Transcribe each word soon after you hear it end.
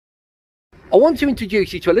I want to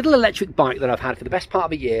introduce you to a little electric bike that I've had for the best part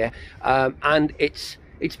of a year, and it's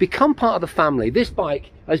become part of the family. This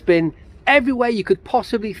bike has been everywhere you could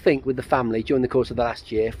possibly think with the family during the course of the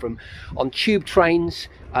last year, from on tube trains,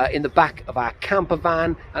 in the back of our camper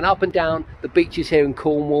van, and up and down the beaches here in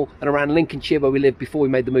Cornwall and around Lincolnshire where we lived before we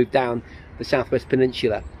made the move down the Southwest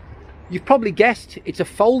Peninsula. You've probably guessed it's a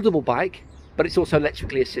foldable bike, but it's also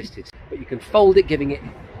electrically assisted. But you can fold it, giving it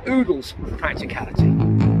oodles of practicality.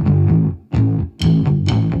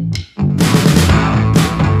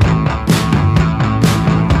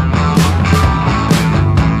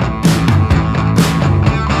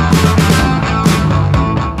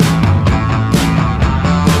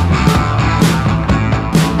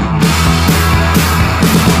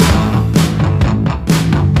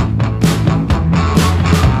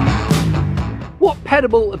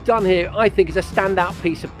 Pedibal have done here, I think, is a standout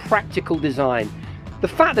piece of practical design. The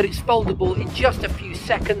fact that it's foldable in just a few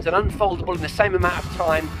seconds and unfoldable in the same amount of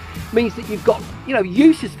time means that you've got,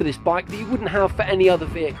 uses for this bike that you wouldn't have for any other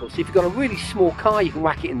vehicle. So if you've got a really small car, you can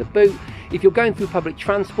whack it in the boot. If you're going through public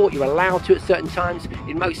transport, you're allowed to at certain times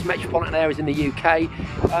in most metropolitan areas in the UK.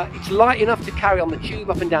 It's light enough to carry on the tube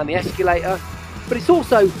up and down the escalator, but it's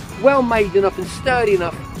also well made enough and sturdy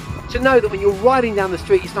enough to know that when you're riding down the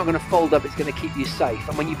street, it's not going to fold up, it's going to keep you safe.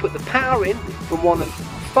 And when you put the power in from one of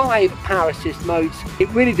 5 power assist modes, it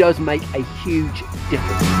really does make a huge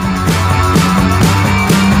difference.